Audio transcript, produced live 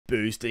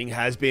Boosting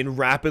has been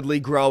rapidly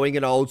growing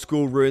in old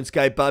school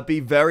RuneScape, but be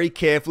very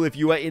careful if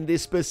you are in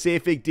this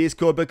specific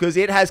Discord because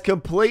it has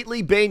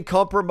completely been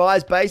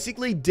compromised.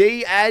 Basically,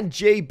 D and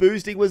G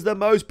boosting was the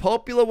most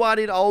popular one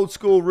in old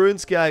school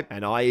RuneScape,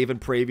 and I even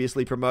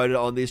previously promoted it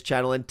on this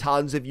channel, and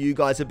tons of you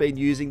guys have been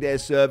using their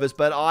service,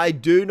 but I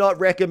do not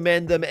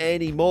recommend them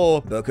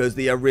anymore because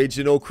the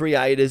original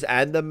creators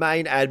and the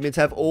main admins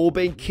have all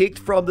been kicked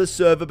from the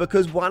server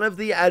because one of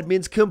the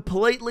admins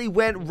completely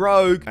went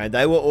rogue, and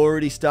they were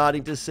already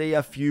starting to see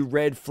a few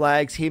red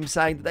flags, him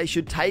saying that they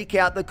should take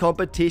out the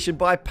competition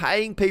by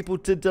paying people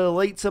to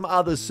delete some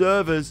other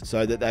servers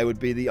so that they would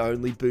be the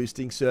only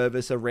boosting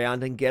service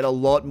around and get a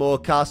lot more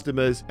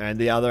customers. And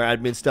the other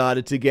admins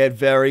started to get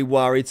very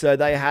worried, so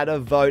they had a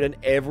vote and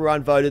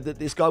everyone voted that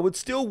this guy would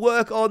still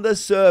work on the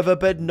server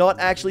but not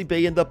actually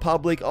be in the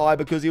public eye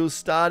because he was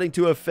starting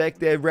to affect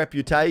their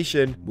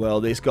reputation.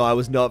 Well, this guy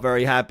was not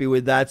very happy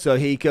with that, so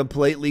he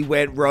completely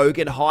went rogue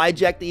and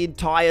hijacked the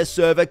entire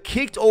server,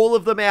 kicked all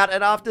of them out,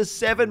 and after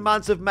 7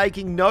 months of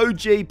making no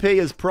GP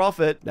as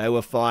profit, they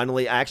were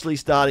finally actually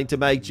starting to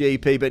make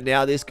GP, but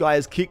now this guy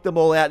has kicked them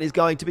all out and is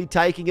going to be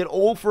taking it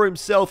all for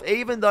himself,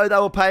 even though they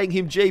were paying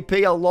him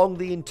GP along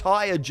the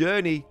entire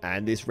journey.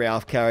 And this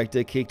Ralph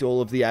character kicked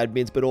all of the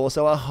admins, but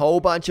also a whole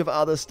bunch of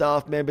other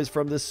staff members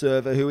from the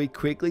server who he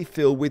quickly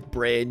filled with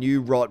brand new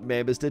ROT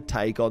members to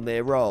take on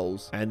their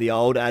roles. And the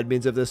old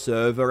admins of the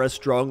server are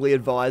strongly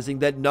advising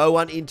that no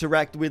one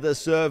interact with the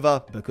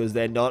server because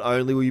then not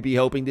only will you be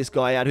helping this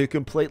guy out who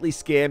completely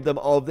scammed them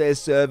of their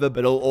server, but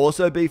it'll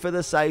also be for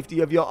the safety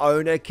of your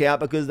own account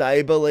because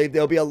they believe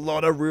there'll be a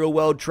lot of real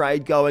world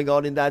trade going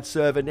on in that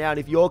server now, and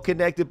if you're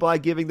connected by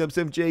giving them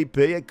some GP,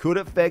 it could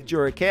affect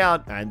your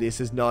account. And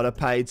this is not a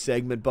paid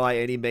segment by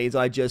any means.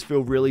 I just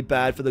feel really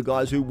bad for the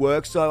guys who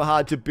work so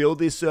hard to build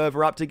this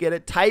server up to get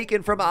it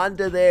taken from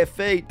under their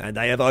feet. And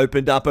they have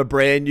opened up a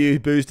brand new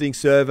boosting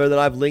server that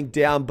I've linked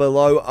down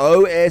below,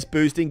 OS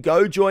Boosting.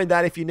 Go join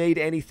that if you need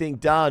anything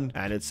done.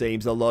 And it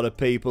seems a lot of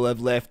people have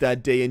left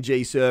that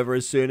D&G server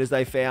as soon as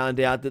they found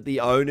out that the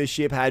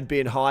ownership had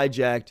been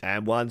hijacked.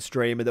 And one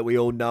streamer that we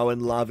all know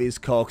and love is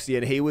Coxie,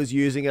 and he was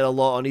using it a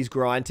lot on his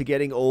grind to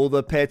getting all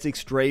the pets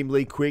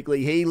extremely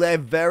quickly. He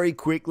left very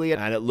quickly,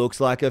 and it looks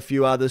like a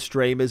few other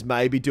streamers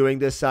may be doing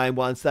the same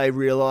once they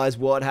realize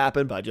what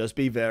happened, but just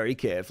be very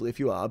careful if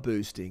you are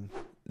boosting.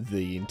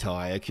 The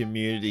entire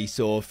community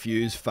saw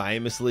Fuse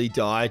famously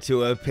die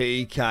to a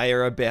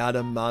PKer about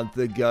a month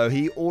ago.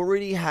 He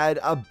already had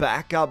a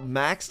backup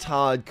maxed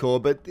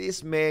hardcore, but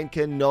this man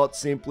cannot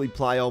simply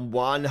play on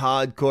one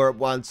hardcore at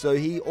once, so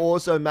he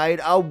also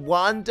made a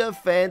one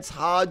defense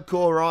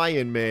hardcore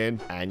Iron Man.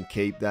 And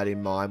keep that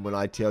in mind when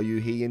I tell you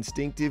he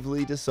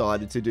instinctively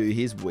decided to do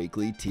his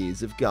weekly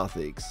Tears of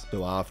Gothics.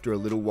 So after a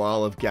little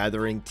while of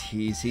gathering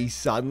tears, he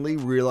suddenly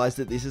realized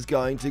that this is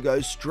going to go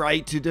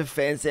straight to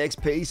defense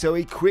XP, so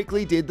he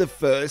quickly did the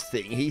first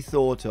thing he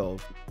thought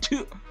of.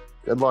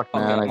 Good luck,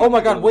 man. Okay. Oh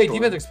my god, wait,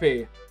 defense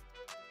XP.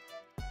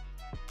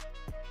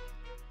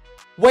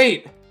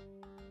 Wait!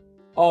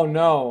 Oh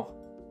no.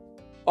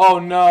 Oh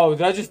no,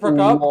 did I just perk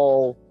up?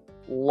 Lol.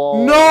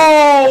 Lol.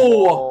 No!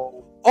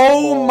 Lol.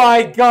 Oh Lol.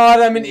 my god,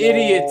 I'm an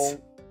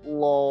idiot.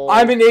 Lol.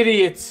 I'm an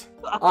idiot.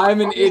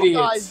 I'm an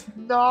idiot. That's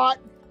not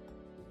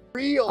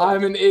real.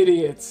 I'm an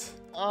idiot.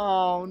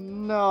 Oh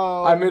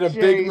no. I made a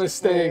big Jason.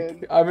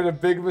 mistake. I made a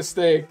big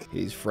mistake.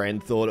 His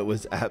friend thought it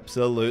was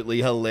absolutely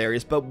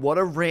hilarious, but what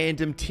a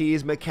random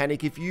Tears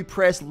mechanic. If you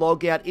press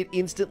log out, it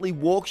instantly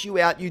walks you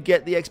out, you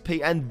get the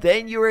XP, and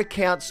then your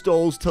account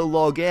stalls to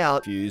log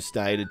out. Fuse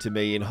stated to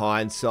me in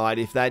hindsight,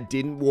 if that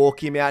didn't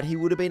walk him out, he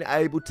would have been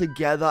able to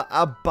gather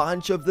a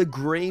bunch of the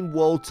green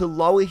wall to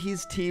lower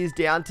his Tears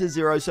down to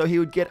 0, so he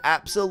would get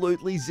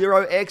absolutely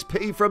 0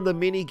 XP from the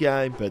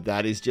minigame. But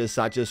that is just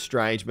such a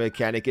strange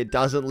mechanic. It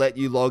doesn't let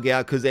you log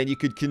out because then you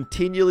could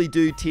continually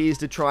do Tears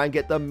to try and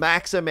get the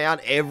max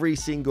amount every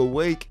single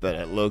week, but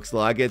it looks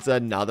like it's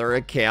another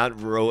account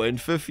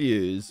ruined for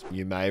Fuse.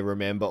 You may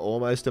remember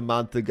almost a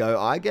month ago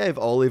I gave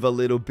Olive a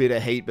little bit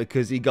of heat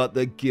because he got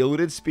the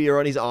gilded spear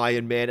on his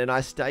Iron Man, and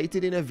I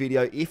stated in a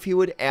video if he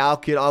would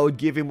alk it I would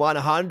give him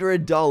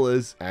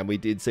 $100, and we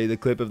did see the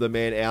clip of the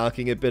man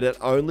alking it, but it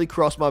only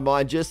crossed my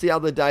mind just the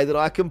other day that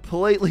I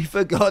completely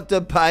forgot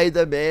to pay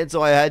the man,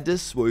 so I had to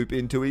swoop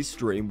into his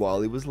stream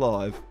while he was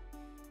live.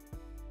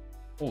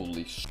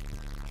 Holy sh**.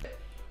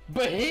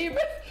 Behemeth?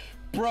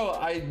 Bro,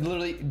 I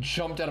literally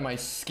jumped out of my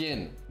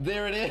skin.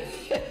 There it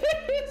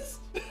is.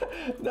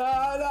 No,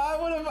 I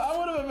would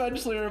have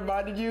eventually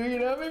reminded you, you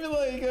know, maybe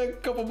like a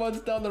couple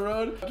months down the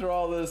road after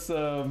all this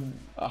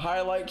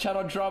highlight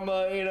channel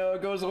drama, you know,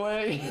 goes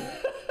away.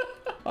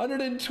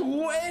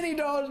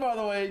 $120, by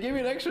the way. Give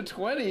me an extra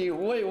 20.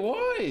 Wait,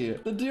 why?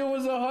 The deal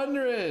was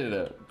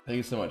 100. Thank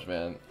you so much,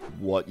 man.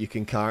 What you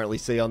can currently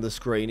see on the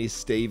screen is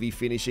Stevie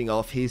finishing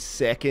off his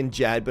second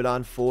Jad, but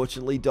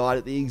unfortunately died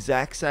at the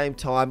exact same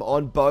time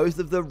on both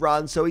of the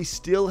runs, so he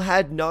still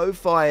had no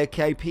fire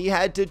cape. He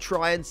had to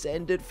try and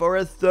send it for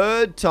a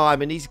third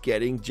time, and he's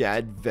getting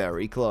Jad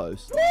very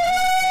close.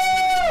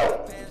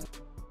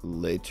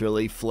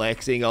 Literally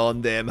flexing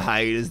on them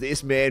haters.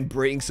 This man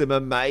brings some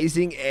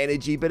amazing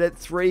energy, but at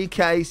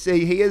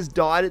 3kc, he has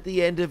died at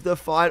the end of the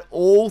fight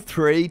all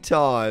 3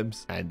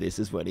 times. And this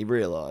is when he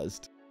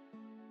realized.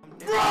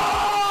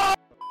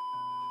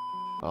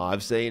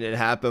 I've seen it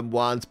happen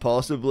once,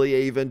 possibly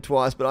even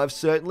twice, but I've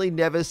certainly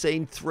never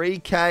seen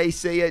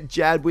 3kc at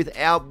Jad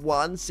without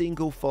one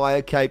single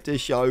fire cape to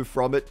show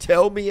from it.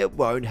 Tell me it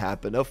won't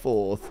happen a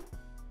 4th.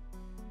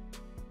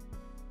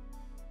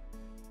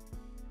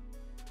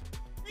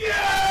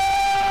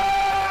 Yes!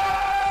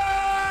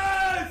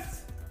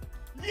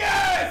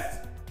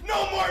 Yes!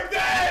 No more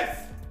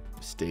deaths!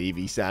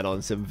 Stevie sat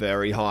on some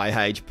very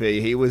high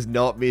HP. He was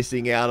not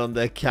missing out on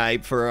the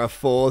cape for a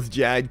 4th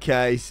Jad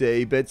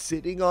KC, but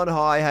sitting on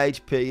high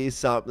HP is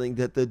something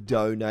that the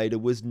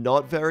donator was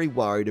not very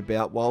worried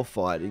about while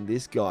fighting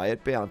this guy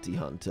at Bounty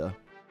Hunter.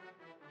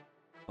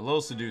 Hello,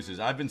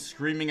 seducers. I've been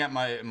screaming at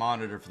my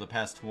monitor for the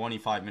past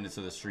 25 minutes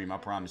of the stream. I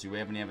promise you, we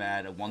haven't even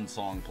had one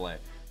song play.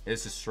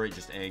 This is straight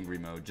just angry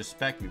mode. Just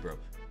spec me, bro.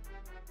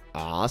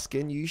 Ask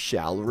and you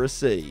shall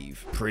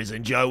receive.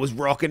 Prison Joe was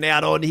rocking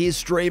out on his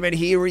stream, and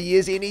here he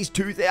is in his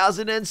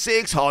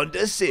 2006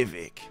 Honda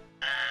Civic.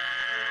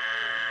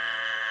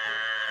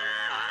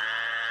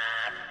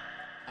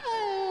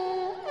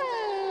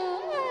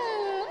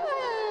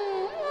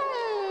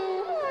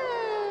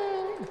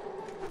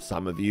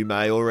 Some of you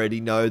may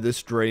already know the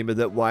streamer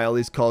that Whale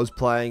is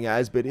cosplaying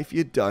as, but if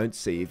you don't,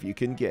 see if you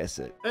can guess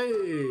it.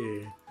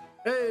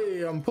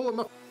 Hey, I'm pulling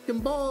my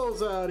fucking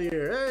balls out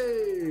here.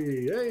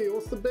 Hey,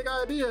 what's the big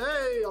idea?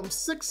 Hey, I'm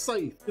Six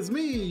Sight. It's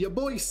me, your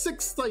boy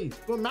Six Sight,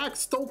 the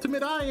Max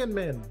Ultimate Iron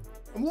Man.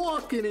 I'm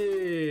walking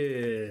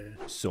here.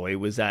 Soy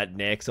was at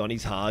next on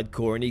his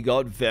hardcore, and he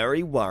got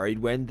very worried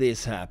when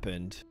this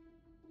happened.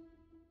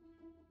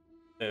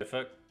 Hey,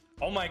 fuck.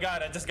 Oh my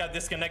god, I just got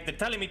disconnected.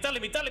 Telling me.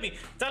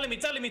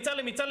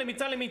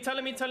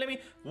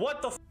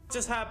 What the f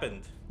just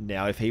happened?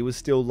 Now, if he was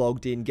still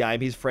logged in game,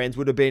 his friends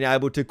would have been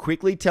able to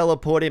quickly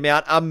teleport him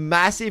out. A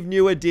massive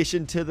new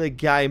addition to the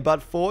game,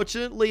 but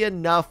fortunately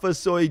enough for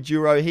Soy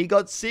Duro, he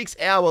got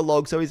 6-hour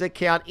log, so his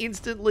account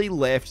instantly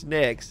left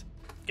next.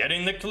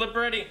 Getting the clip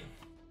ready.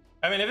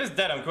 I mean, if it's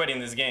dead, I'm quitting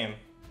this game.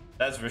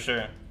 That's for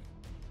sure.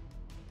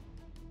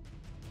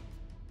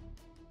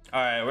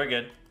 Alright, we're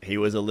good. He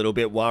was a little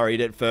bit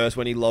worried at first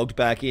when he logged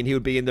back in. He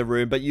would be in the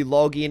room, but you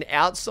log in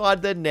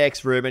outside the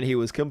next room and he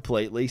was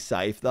completely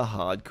safe. The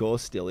hardcore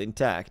still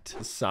intact.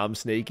 Some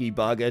sneaky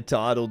bugger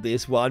titled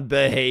this one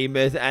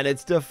Behemeth, and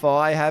it's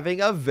Defy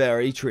having a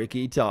very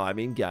tricky time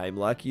in game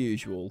like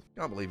usual.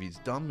 Can't believe he's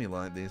done me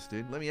like this,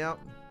 dude. Let me out.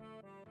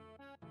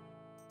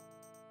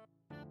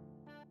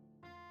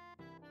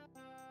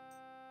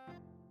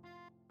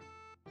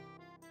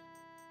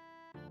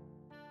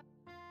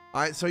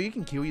 Alright, so you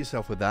can kill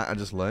yourself with that, I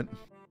just learnt.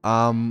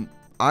 I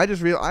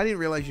didn't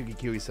realize you could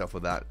kill yourself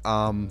with that.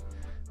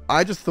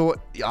 I just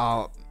thought,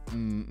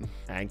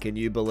 And can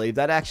you believe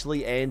that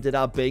actually ended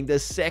up being the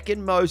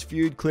second most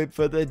viewed clip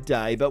for the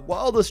day? But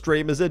while the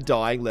streamers are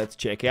dying, let's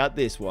check out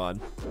this one.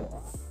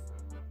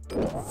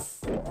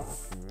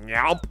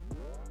 Yup.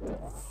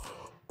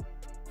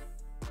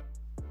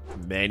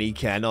 Many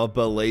cannot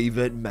believe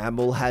it.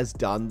 Mammal has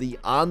done the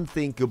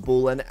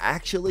unthinkable and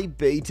actually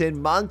beaten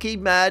Monkey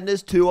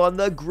Madness 2 on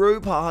the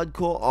group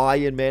hardcore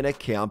Iron Man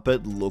account,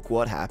 but look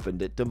what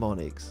happened at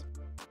Demonics.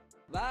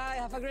 Bye,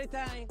 have a great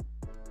time.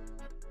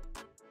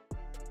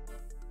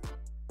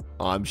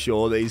 I'm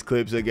sure these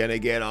clips are gonna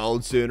get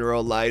old sooner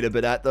or later,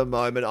 but at the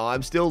moment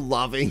I'm still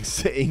loving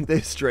seeing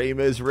the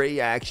streamer's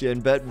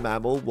reaction, but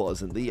Mammal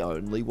wasn't the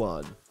only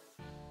one.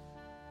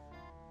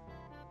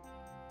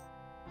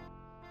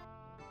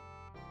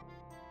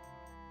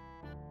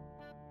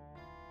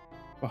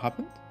 What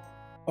happened?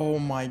 Oh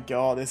my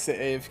god, it's the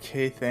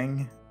AFK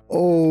thing.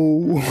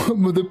 Oh,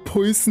 the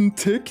poison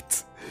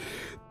ticked.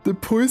 The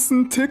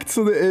poison ticked,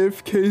 so the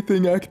AFK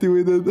thing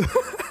activated.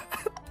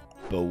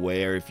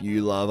 Beware, if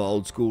you love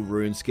old school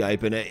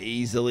RuneScape and are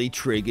easily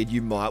triggered,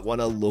 you might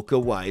want to look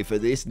away for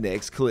this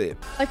next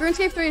clip. Like,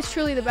 RuneScape 3 is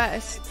truly the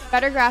best.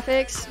 Better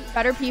graphics,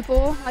 better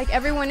people. Like,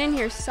 everyone in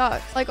here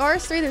sucks. Like,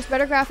 RS3, there's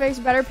better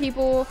graphics, better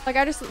people. Like,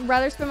 I just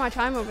rather spend my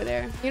time over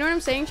there. You know what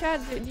I'm saying,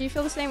 Chad? Do you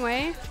feel the same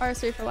way?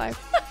 RS3 for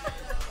life.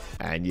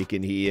 And you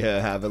can hear her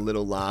have a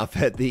little laugh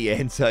at the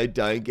end, so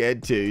don't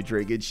get too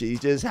triggered. She's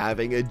just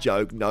having a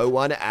joke. No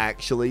one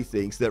actually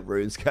thinks that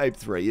RuneScape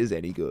 3 is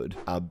any good.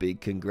 A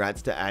big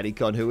congrats to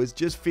Adicon, who has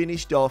just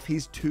finished off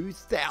his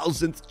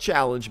 2000th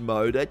challenge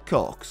mode at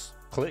Cox.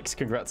 Clicks,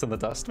 congrats on the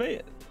dust,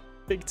 mate.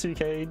 Big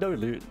 2k, no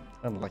loot.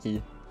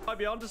 Unlucky. Might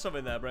be onto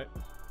something there, bro.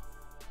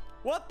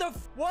 What the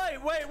f-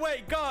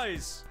 Wait,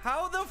 guys.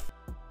 How the f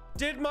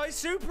did my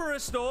Super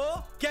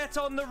Restore get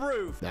on the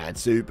roof? That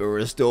Super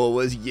Restore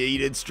was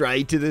yeeted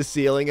straight to the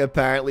ceiling.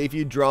 Apparently, if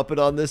you drop it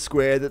on the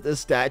square that the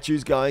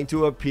statue's going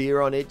to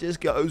appear on, it just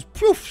goes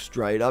poof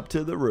straight up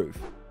to the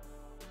roof.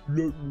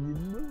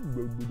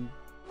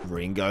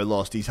 Ringo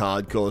lost his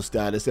hardcore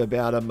status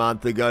about a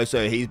month ago,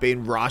 so he's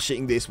been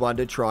rushing this one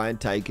to try and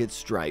take it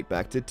straight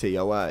back to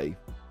TOA.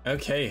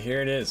 Okay,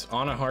 here it is.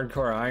 On a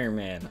hardcore Iron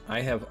Man,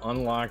 I have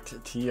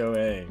unlocked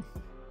TOA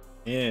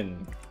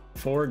in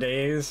 4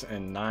 days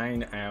and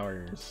 9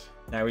 hours.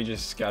 Now we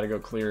just gotta go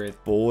clear it.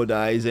 4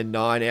 days and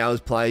 9 hours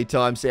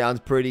playtime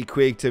sounds pretty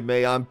quick to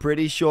me. I'm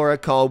pretty sure a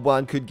cold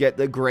one could get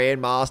the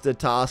Grandmaster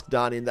task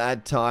done in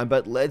that time,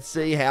 but let's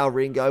see how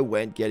Ringo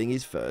went getting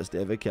his first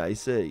ever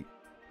KC.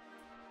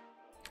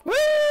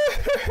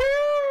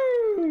 Woo-hoo-hoo!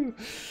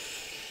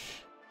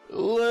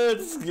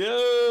 Let's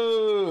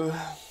go!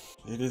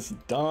 It is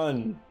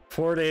done.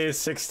 4 days,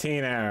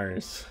 16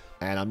 hours.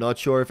 And I'm not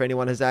sure if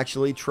anyone has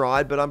actually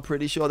tried, but I'm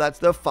pretty sure that's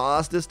the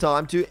fastest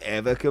time to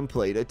ever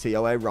complete a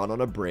TOA run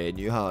on a brand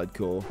new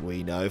hardcore.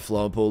 We know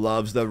Flomple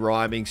loves the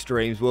rhyming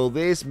streams. Well,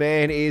 this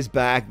man is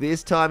back.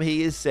 This time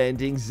he is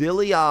sending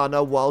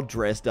Zilliana while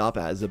dressed up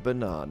as a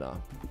banana.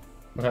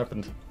 What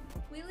happened?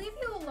 We leave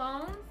you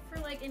alone for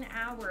like an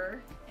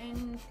hour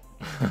and...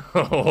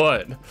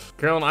 What?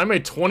 Carolyn, I'm a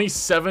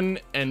 27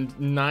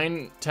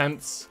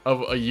 9/10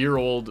 of a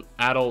year-old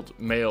adult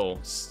male.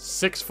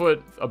 6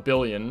 foot a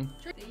billion.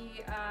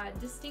 The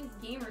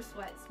distinct gamer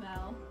sweat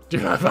smell.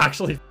 Dude, I'm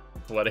actually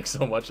sweating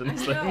so much in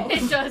this thing.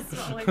 It does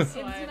smell like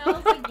sweat. It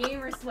smells like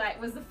gamer sweat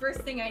was the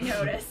first thing I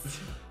noticed.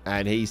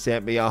 And he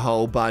sent me a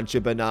whole bunch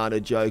of banana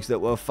jokes that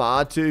were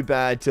far too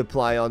bad to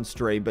play on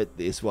stream, but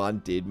this one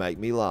did make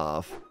me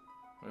laugh.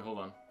 Wait, hold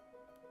on.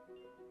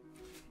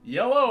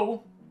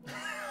 Yellow!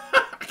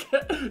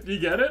 Do you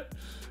get it?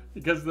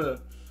 Because do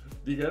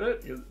you get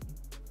it?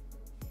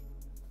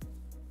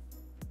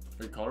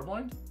 Are you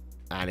colorblind?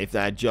 And if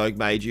that joke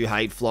made you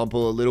hate Flomple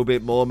a little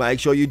bit more, make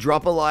sure you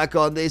drop a like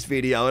on this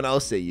video, and I'll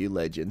see you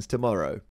legends tomorrow.